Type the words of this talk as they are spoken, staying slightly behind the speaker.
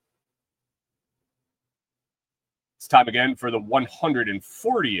It's time again for the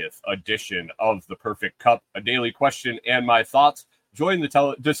 140th edition of the Perfect Cup, a daily question and my thoughts. Join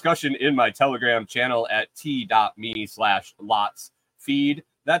the discussion in my Telegram channel at t.me/lotsfeed.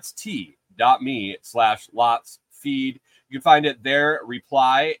 That's t.me/lotsfeed. You can find it there,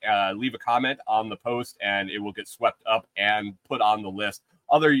 reply, leave a comment on the post, and it will get swept up and put on the list.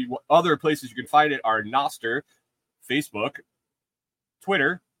 Other places you can find it are Nostr, Facebook,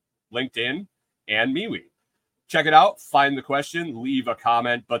 Twitter, LinkedIn, and MeWe. Check it out, find the question, leave a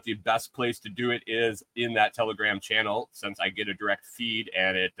comment, but the best place to do it is in that Telegram channel, since I get a direct feed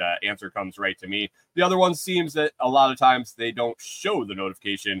and answer comes right to me. The other one seems that a lot of times they don't show the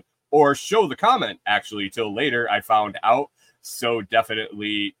notification or show the comment actually till later, I found out. So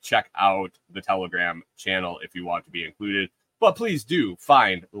definitely check out the Telegram channel if you want to be included. But please do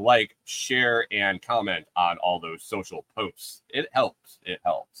find, like, share, and comment on all those social posts. It helps. It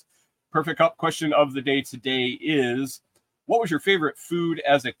helps. Perfect Cup question of the day today is, what was your favorite food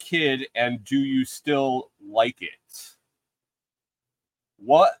as a kid, and do you still like it?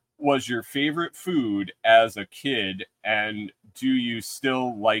 What was your favorite food as a kid, and do you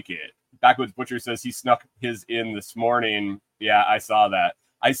still like it? Backwoods Butcher says he snuck his in this morning. Yeah, I saw that.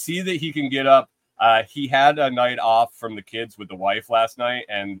 I see that he can get up. He had a night off from the kids with the wife last night,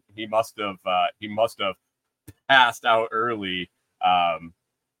 and he must have passed out early.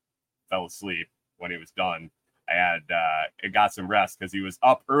 Fell asleep when he was done, and it got some rest because he was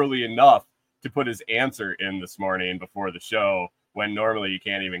up early enough to put his answer in this morning before the show, when normally you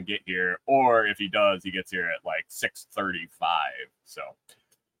can't even get here, or if he does, he gets here at like 6:35. So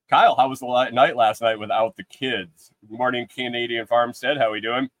Kyle, how was the night last night without the kids? Good morning, Canadian Farmstead. How are we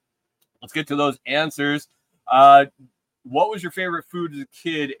doing? Let's get to those answers. What was your favorite food as a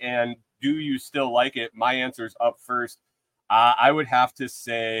kid, and do you still like it? My answer's up first. I would have to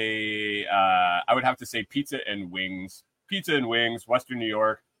say pizza and wings. Pizza and wings, Western New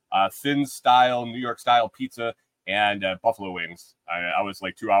York, thin style, New York style pizza, and buffalo wings. I was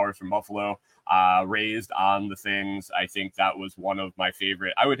like 2 hours from Buffalo, raised on the things. I think that was one of my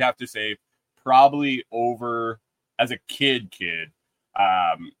favorite. I would have to say probably over, as a kid,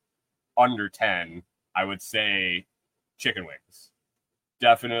 under 10, I would say chicken wings.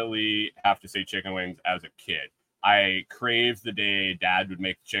 Definitely have to say chicken wings as a kid. I craved the day Dad would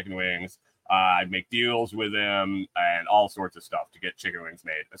make chicken wings. I'd make deals with him and all sorts of stuff to get chicken wings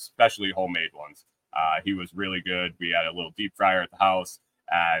made, especially homemade ones. He was really good. We had a little deep fryer at the house,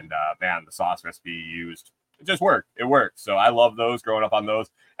 and man, the sauce recipe he used, it just worked. It worked. So I love those, growing up on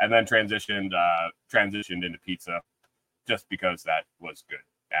those, and then transitioned into pizza just because that was good.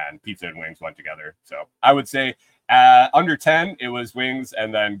 And pizza and wings went together. So I would say under 10, it was wings,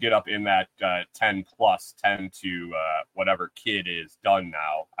 and then get up in that 10 to whatever kid is done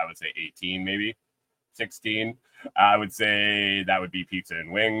now. I would say 18, maybe 16. I would say that would be pizza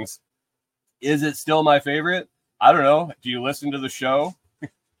and wings. Is it still my favorite? I don't know. Do you listen to the show?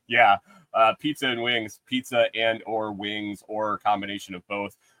 Yeah. Pizza and wings, pizza and or wings, or a combination of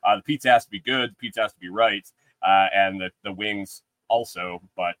both. The pizza has to be good. The pizza has to be right. And the wings also,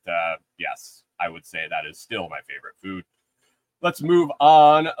 but yes, I would say that is still my favorite food. Let's move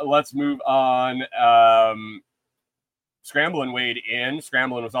on. Scramblin weighed in.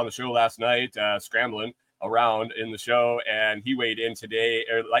 Scramblin was on the show last night, scrambling around in the show, and he weighed in today,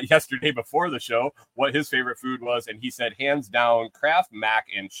 or like yesterday before the show, what his favorite food was, and he said hands down Kraft mac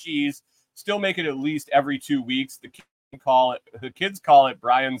and cheese. Still make it at least every 2 weeks. The kids call it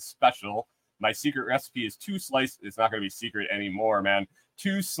Brian's special. My secret recipe is 2 slices. It's not going to be secret anymore, man.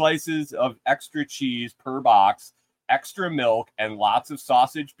 2 slices of extra cheese per box, extra milk, and lots of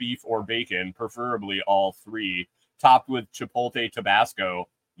sausage, beef, or bacon, preferably all 3, topped with Chipotle Tabasco.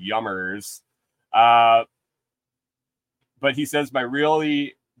 Yummers. But he says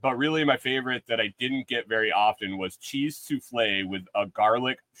really my favorite that I didn't get very often was cheese souffle with a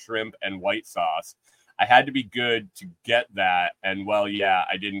garlic, shrimp, and white sauce. I had to be good to get that, and well, yeah,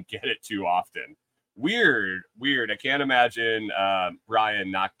 I didn't get it too often. Weird. I can't imagine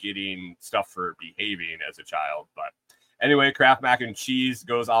Brian not getting stuff for behaving as a child, but anyway, Kraft mac and cheese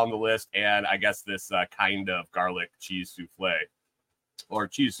goes on the list, and I guess this kind of garlic cheese souffle, or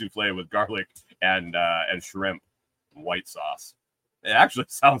cheese souffle with garlic and shrimp and white sauce. It actually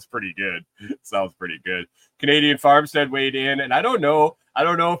sounds pretty good. Canadian Farmstead weighed in, and I don't know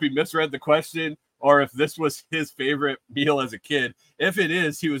if he misread the question or if this was his favorite meal as a kid. If it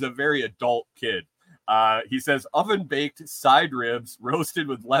is, he was a very adult kid. He says oven-baked side ribs roasted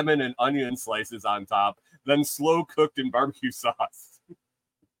with lemon and onion slices on top, then slow cooked in barbecue sauce.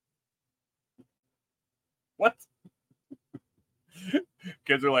 What?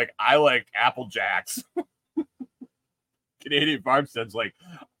 Kids are like, I like Apple Jacks. Canadian Farmstead's like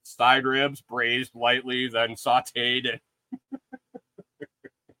side ribs, braised lightly, then sauteed.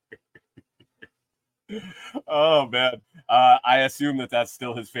 Oh man, I assume that's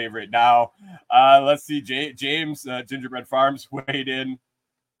still his favorite now. Let's see, James Gingerbread Farms weighed in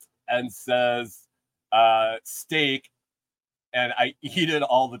and says steak, and I eat it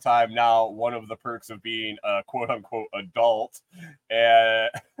all the time now. One of the perks of being a quote unquote adult. And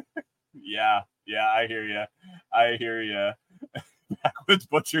yeah, I hear you. Backwoods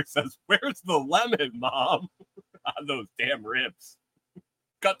Butcher says, "Where's the lemon, Mom?" On those damn ribs.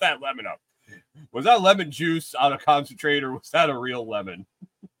 Cut that lemon up. Was that lemon juice out of concentrate, or was that a real lemon?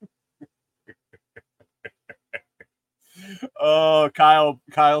 Oh,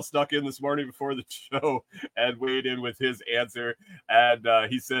 Kyle snuck in this morning before the show and weighed in with his answer. And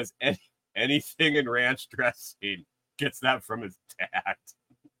he says, anything in ranch dressing. Gets that from his dad.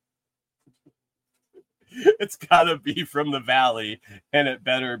 It's got to be from the Valley, and it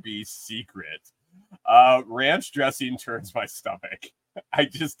better be secret. Ranch dressing turns my stomach. I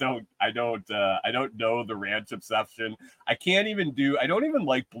don't know the ranch obsession. I don't even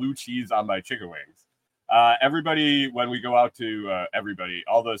like blue cheese on my chicken wings. Everybody, when we go out to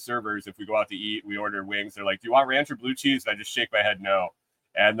all the servers, if we go out to eat, we order wings. They're like, "Do you want ranch or blue cheese?" And I just shake my head no.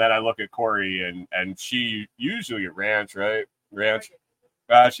 And then I look at Corey, and she usually get ranch, right? Ranch.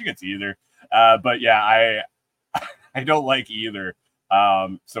 She gets either. But yeah, I don't like either.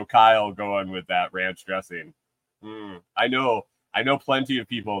 So Kyle going with that ranch dressing. I know plenty of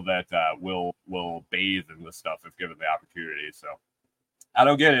people that will bathe in this stuff if given the opportunity. So I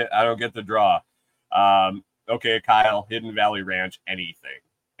don't get it. I don't get the draw. Okay, Kyle, Hidden Valley Ranch, anything.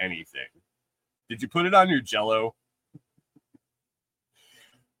 Did you put it on your Jello?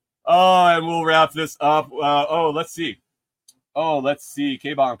 Oh, and we'll wrap this up. Let's see.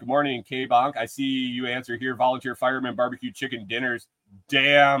 K-Bonk. Good morning, K-Bonk. I see you answer here. Volunteer fireman barbecue chicken dinners.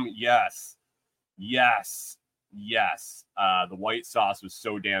 Damn, yes. The white sauce was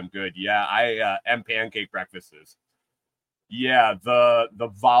so damn good. Yeah, and pancake breakfasts. Yeah, the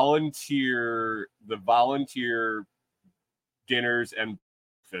volunteer dinners and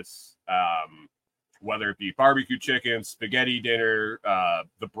breakfasts, whether it be barbecue chicken, spaghetti dinner,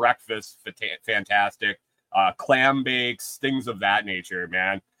 the breakfast, fantastic, clam bakes, things of that nature,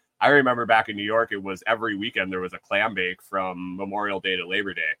 man. I remember back in New York, it was every weekend there was a clam bake from Memorial Day to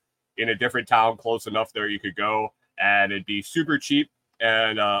Labor Day in a different town close enough there you could go, and it'd be super cheap,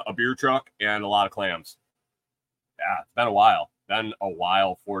 and a beer truck and a lot of clams. Yeah, it's been a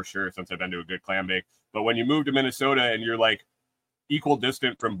while for sure since I've been to a good clam bake. But when you move to Minnesota and you're like equal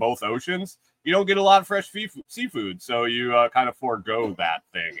distant from both oceans, you don't get a lot of fresh seafood. So you kind of forego that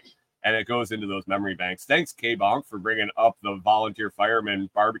thing. And it goes into those memory banks. Thanks, K-Bonk, for bringing up the volunteer fireman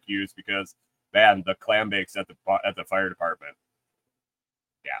barbecues, because, man, the clam bakes at the fire department.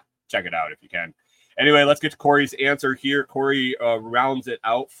 Yeah, check it out if you can. Anyway, let's get to Corey's answer here. Corey rounds it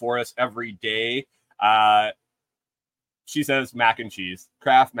out for us every day. She says mac and cheese,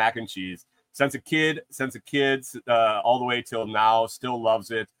 Kraft mac and cheese. Since a kid, all the way till now, still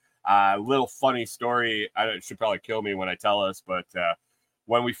loves it. Little funny story. It should probably kill me when I tell us, but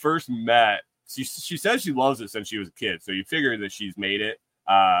when we first met, she says she loves it since she was a kid. So you figure that she's made it.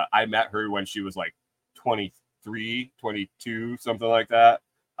 I met her when she was like 23, 22, something like that,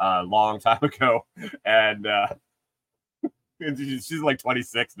 a long time ago. And she's like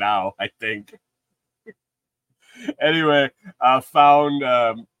 26 now, I think. Anyway, I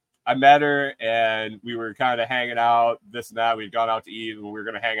met her and we were kind of hanging out, this and that. We'd gone out to eat and we were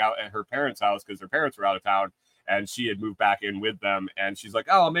going to hang out at her parents' house because her parents were out of town and she had moved back in with them. And she's like,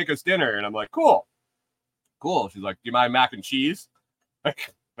 "Oh, I'll make us dinner." And I'm like, Cool. She's like, "Do you mind mac and cheese?"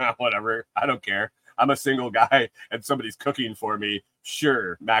 Like, whatever. I don't care. I'm a single guy and somebody's cooking for me.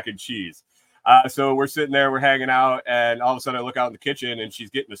 Sure, mac and cheese. So we're sitting there, we're hanging out, and all of a sudden I look out in the kitchen and she's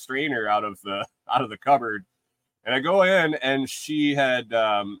getting a strainer out of the cupboard. And I go in, and she had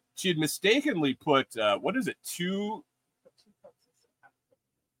mistakenly put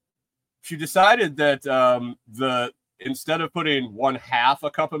She decided that instead of putting 1/2 a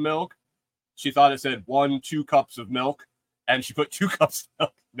cup of milk, she thought it said 2 cups of milk, and she put 2 cups of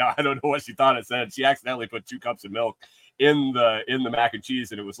milk. Now I don't know what she thought it said. She accidentally put 2 cups of milk in the mac and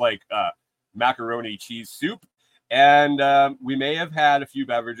cheese, and it was like macaroni cheese soup. And we may have had a few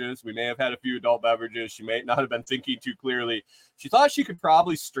beverages. We may have had a few adult beverages. She may not have been thinking too clearly. She thought she could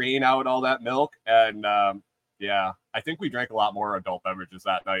probably strain out all that milk. And yeah, I think we drank a lot more adult beverages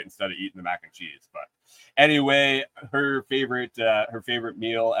that night instead of eating the mac and cheese. But anyway, her favorite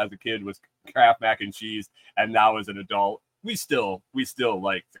meal as a kid was Kraft mac and cheese. And now as an adult, we still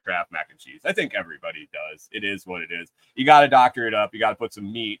like the Kraft mac and cheese. I think everybody does. It is what it is. You got to doctor it up. You got to put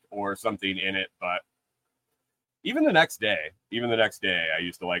some meat or something in it. But even the next day, I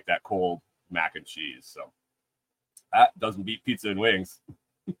used to like that cold mac and cheese. So that doesn't beat pizza and wings.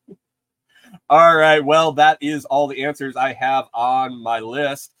 All right. Well, that is all the answers I have on my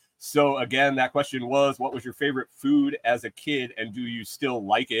list. So again, that question was, what was your favorite food as a kid, and do you still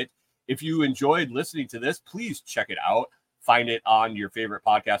like it? If you enjoyed listening to this, please check it out. Find it on your favorite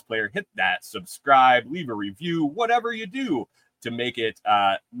podcast player. Hit that subscribe, leave a review, whatever you do to make it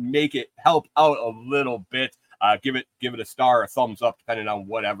help out a little bit. Give it a star, a thumbs up, depending on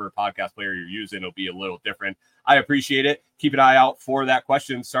whatever podcast player you're using. It'll be a little different. I appreciate it. Keep an eye out for that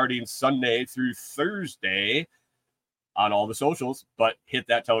question starting Sunday through Thursday on all the socials, but hit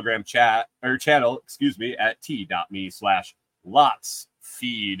that Telegram channel, at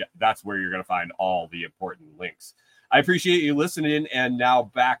t.me/lotsfeed. That's where you're going to find all the important links. I appreciate you listening, and now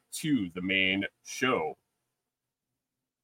back to the main show.